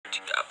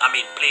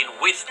playing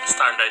with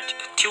standard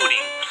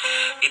tuning,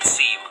 it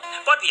seems.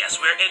 But yes,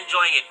 we're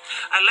enjoying it.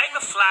 I like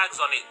the flags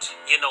on it.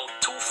 You know,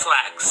 two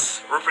flags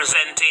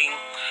representing,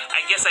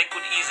 I guess I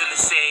could easily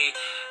say,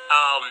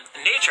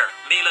 nature,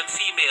 male and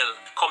female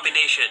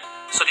combination.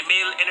 So the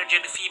male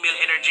energy and the female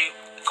energy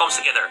comes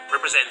together,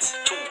 represents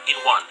two in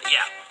one.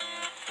 Yeah.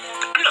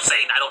 I'm not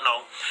saying, I don't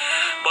know,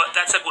 but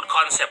that's a good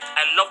concept.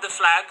 I love the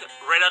flag,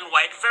 red and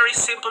white, very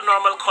simple,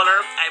 normal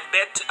color. I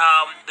bet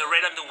the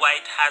red and the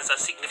white has a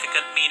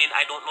significant meaning.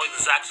 I don't know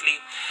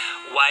exactly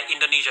why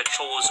Indonesia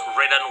chose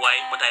red and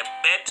white, but I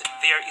bet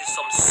there is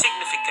some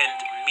significant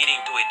meaning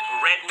to it.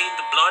 Red means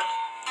the blood,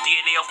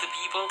 DNA of the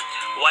people.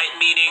 White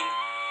meaning,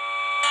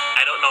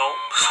 I don't know,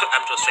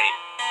 I'm just saying.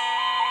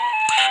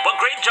 But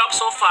great job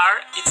so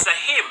far. It's a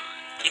hymn.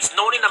 It's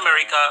known in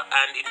America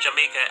and in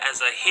Jamaica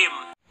as a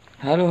hymn.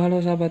 Halo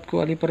sahabatku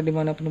Alip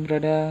dimanapun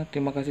berada,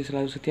 terima kasih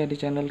selalu setia di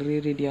channel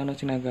Riri Diana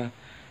Sinaga.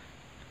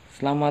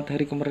 Selamat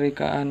Hari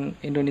Kemerdekaan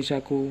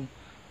Indonesiaku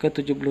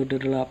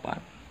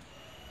ke-78.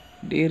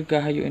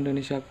 Dirgahayu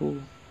Indonesiaku.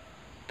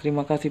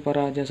 Terima kasih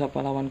para jasa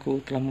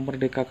pahlawanku telah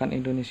memerdekakan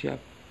Indonesia.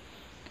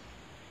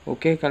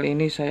 Oke, kali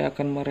ini saya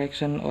akan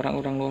mereaction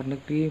orang-orang luar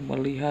negeri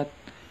melihat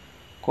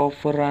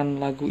coveran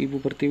lagu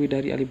Ibu Pertiwi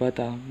dari Alip Ba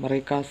Ta.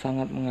 Mereka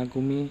sangat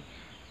mengagumi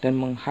dan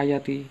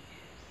menghayati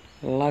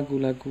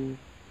lagu-lagu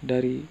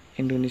dari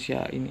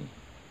Indonesia ini,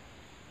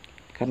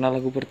 karena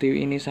lagu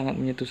Pertiwi ini sangat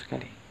menyentuh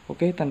sekali.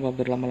 Oke, tanpa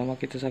berlama-lama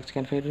kita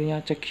saksikan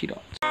videonya, check it out.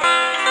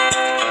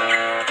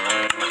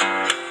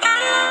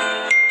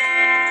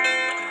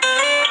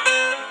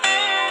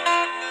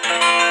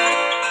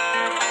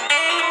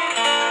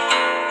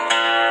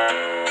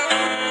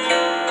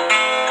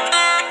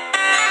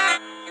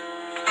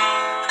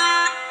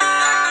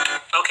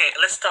 Okay,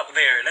 let's stop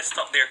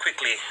there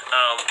quickly.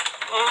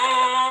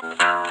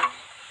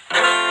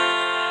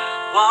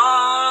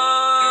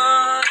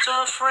 What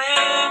a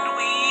friend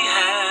we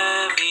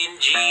have in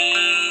Jesus.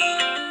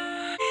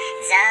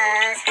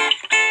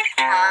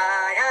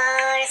 All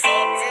our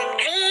sins and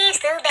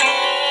griefs to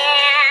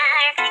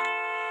bear.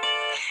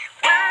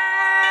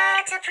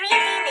 What a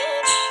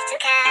privilege to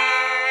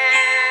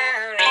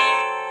carry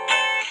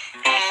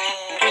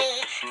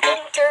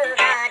everything to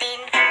God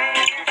in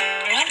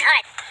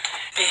prayer.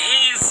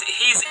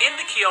 He's in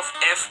the key of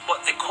F,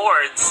 but the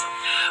chords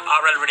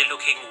are already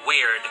looking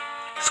weird.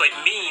 So it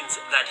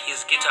means that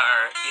his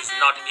guitar is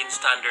not in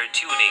standard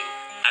tuning.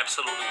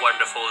 Absolutely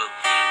wonderful,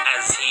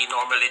 as he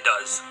normally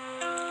does.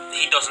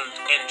 He doesn't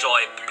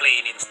enjoy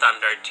playing in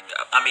standard,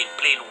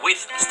 playing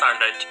with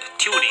standard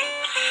tuning,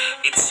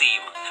 it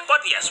seems.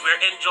 But yes,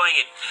 we're enjoying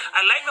it.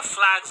 I like the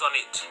flags on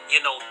it. You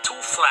know, two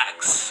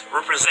flags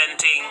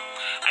representing,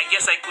 I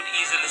guess I could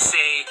easily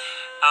say,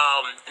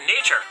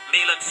 nature,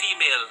 male and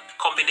female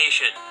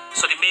combination.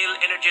 So the male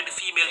energy and the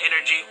female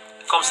energy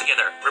comes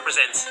together,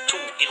 represents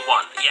two in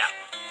one. Yeah.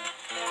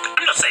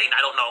 I'm not saying, I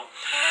don't know,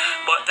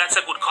 but that's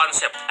a good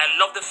concept. I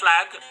love the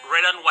flag,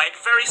 red and white,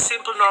 very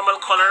simple,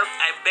 normal color.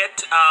 I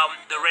bet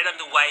the red and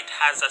the white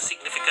has a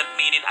significant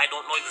meaning. I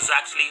don't know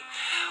exactly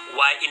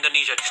why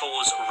Indonesia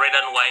chose red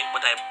and white,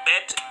 but I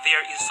bet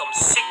there is some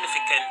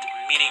significant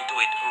meaning to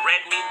it.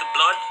 Red means the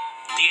blood,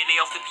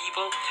 DNA of the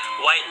people.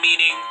 White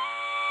meaning,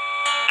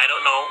 I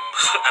don't know,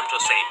 I'm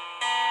just saying.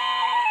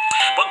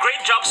 But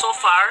great job so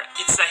far.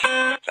 It's a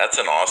That's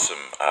an awesome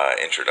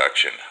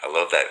introduction. I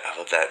love that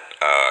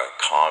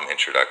calm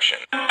introduction.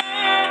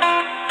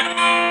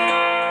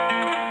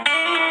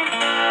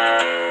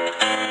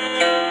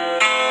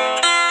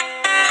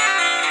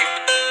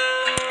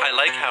 I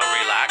like how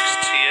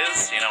relaxed he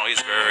is. You know,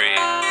 he's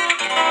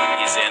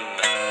in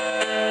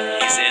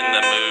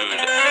the mood.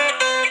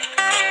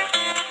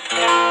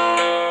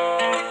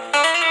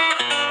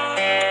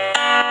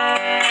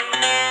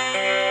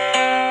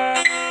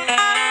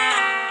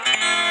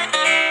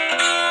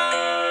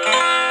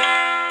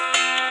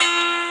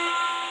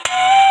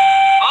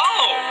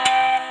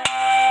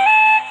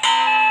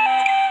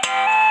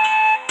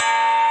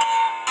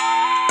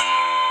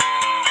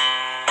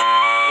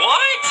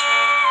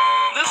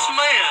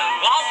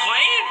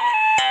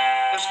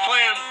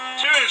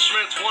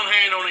 Instruments, one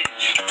hand on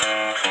each.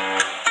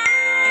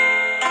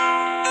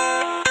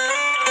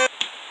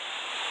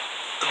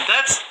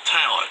 That's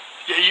talent.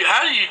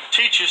 How do you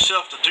teach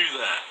yourself to do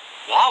that?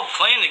 While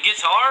playing the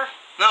guitar?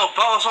 No,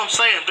 Paul, that's what I'm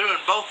saying. Doing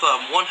both of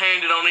them,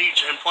 one-handed on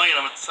each and playing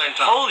them at the same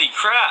time. Holy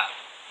crap.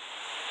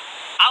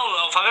 I don't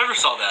know if I've ever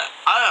saw that.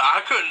 I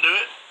couldn't do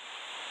it.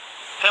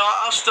 Hell,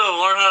 I still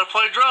learn how to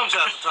play drums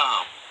half the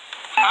time.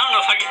 I don't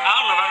know if I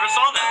ever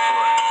saw that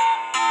before.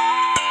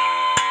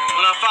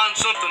 When I find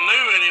something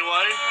new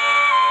anyway.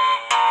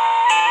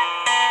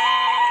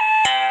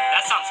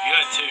 That sounds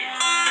good too.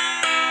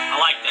 I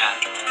like that.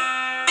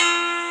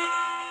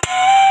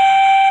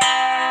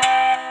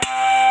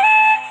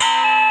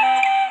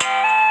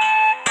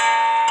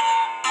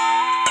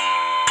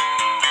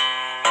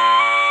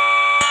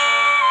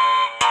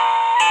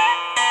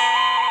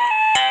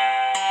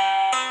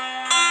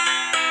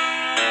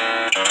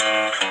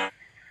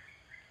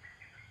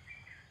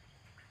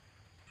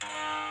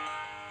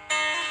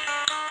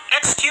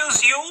 Excuse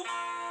excuse you?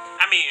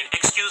 I mean,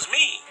 excuse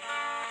me.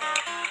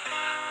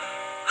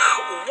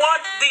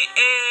 What the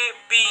A,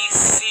 B,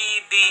 C,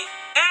 D,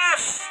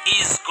 F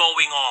is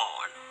going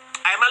on?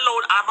 Am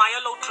I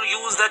allowed to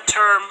use that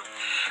term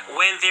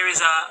when there is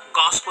a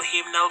gospel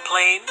hymnal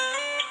playing?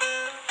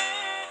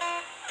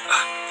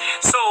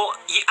 So,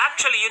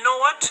 actually, you know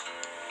what?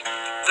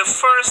 The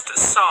first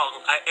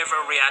song I ever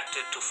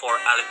reacted to for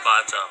Alip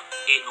Ba Ta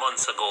 8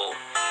 months ago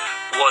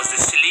was the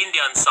Celine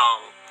Dion song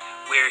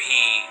where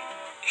he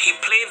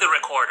played the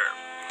recorder.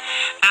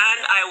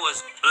 And I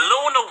was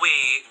blown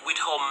away with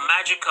how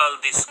magical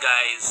this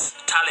guy's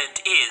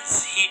talent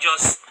is. He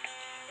just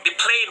be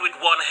playing with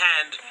one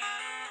hand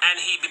and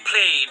he be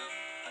playing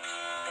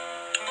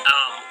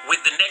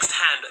with the next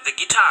hand the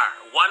guitar.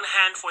 One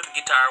hand for the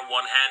guitar,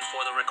 one hand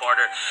for the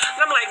recorder. And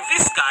I'm like,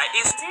 this guy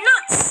is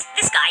nuts.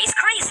 This guy is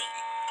crazy.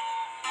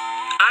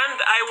 And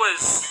I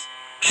was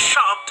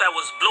shocked. I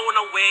was blown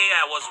away.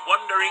 I was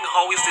wondering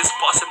how is this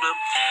possible.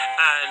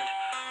 And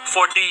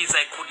for days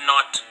I could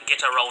not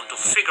get around to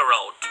figure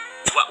out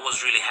what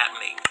was really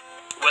happening.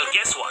 Well,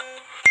 guess what?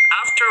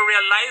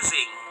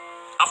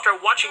 After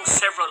watching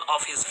several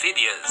of his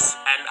videos,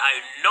 and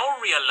I now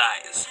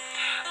realize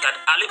that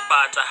Alip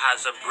Ba Ta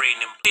has a brain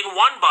in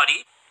one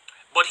body,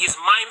 but his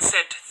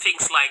mindset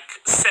thinks like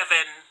 7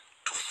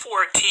 to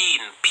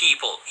 14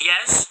 people.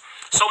 Yes?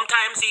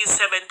 Sometimes he's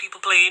 7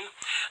 people playing,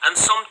 and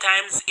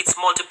sometimes it's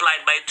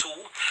multiplied by 2.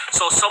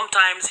 So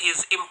sometimes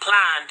his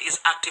implant is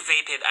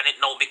activated and it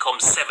now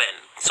becomes 7.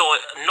 So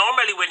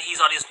normally when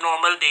he's on his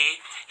normal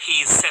day,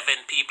 he's 7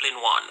 people in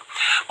one.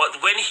 But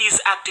when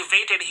he's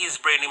activated his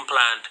brain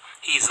implant,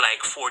 he's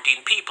like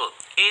 14 people.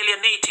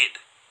 Alienated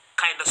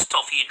kind of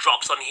stuff he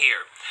drops on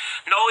here.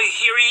 Now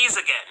here he is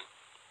again.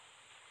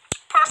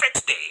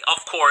 Perfect day.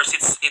 Of course,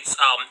 it's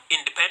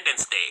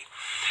Independence Day,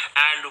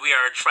 and we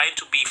are trying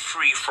to be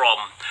free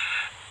from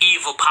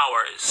evil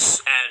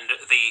powers and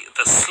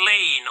the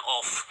slaying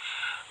of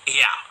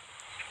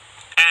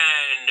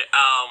and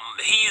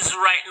he's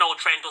right now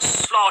trying to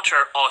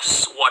slaughter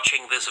us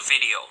watching this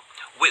video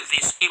with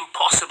this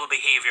impossible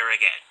behavior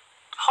again.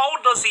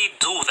 How does he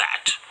do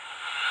that?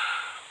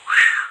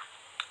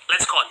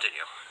 Let's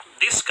continue.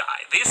 This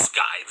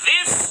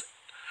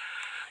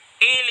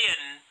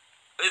alien,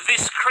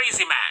 this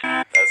crazy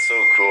man. That's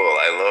so cool.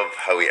 I love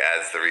how he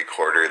adds the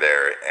recorder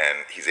there,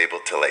 and he's able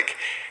to like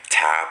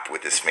tap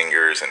with his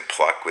fingers and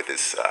pluck with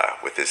his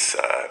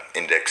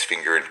index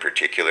finger in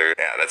particular.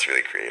 Yeah, that's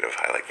really creative.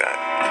 I like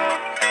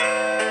that.